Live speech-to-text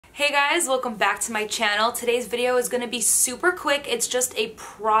Hey guys, welcome back to my channel. Today's video is going to be super quick. It's just a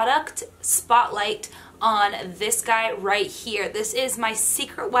product spotlight on this guy right here. This is my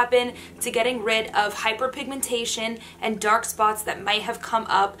secret weapon to getting rid of hyperpigmentation and dark spots that might have come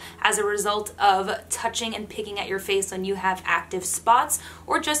up as a result of touching and picking at your face when you have active spots,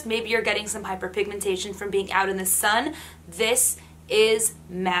 or just maybe you're getting some hyperpigmentation from being out in the sun. This is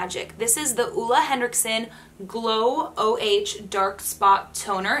magic. This is the OleHenriksen GlowOH Dark Spot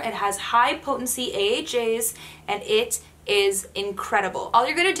Toner. It has high potency AHAs and it is incredible. All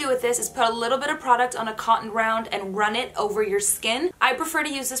you're going to do with this is put a little bit of product on a cotton round and run it over your skin. I prefer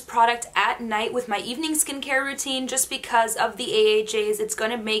to use this product at night with my evening skincare routine just because of the AHAs. It's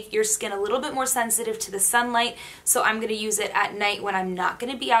going to make your skin a little bit more sensitive to the sunlight, so I'm going to use it at night when I'm not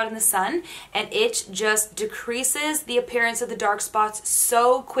going to be out in the sun, and it just decreases the appearance of the dark spots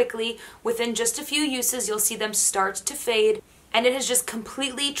so quickly. Within just a few uses, you'll see them start to fade. And it has just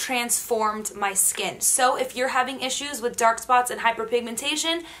completely transformed my skin. So if you're having issues with dark spots and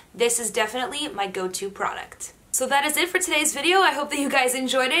hyperpigmentation, this is definitely my go-to product. So that is it for today's video. I hope that you guys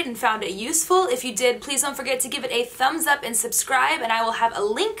enjoyed it and found it useful. If you did, please don't forget to give it a thumbs up and subscribe, and I will have a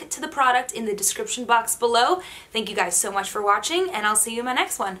link to the product in the description box below. Thank you guys so much for watching, and I'll see you in my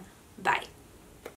next one. Bye.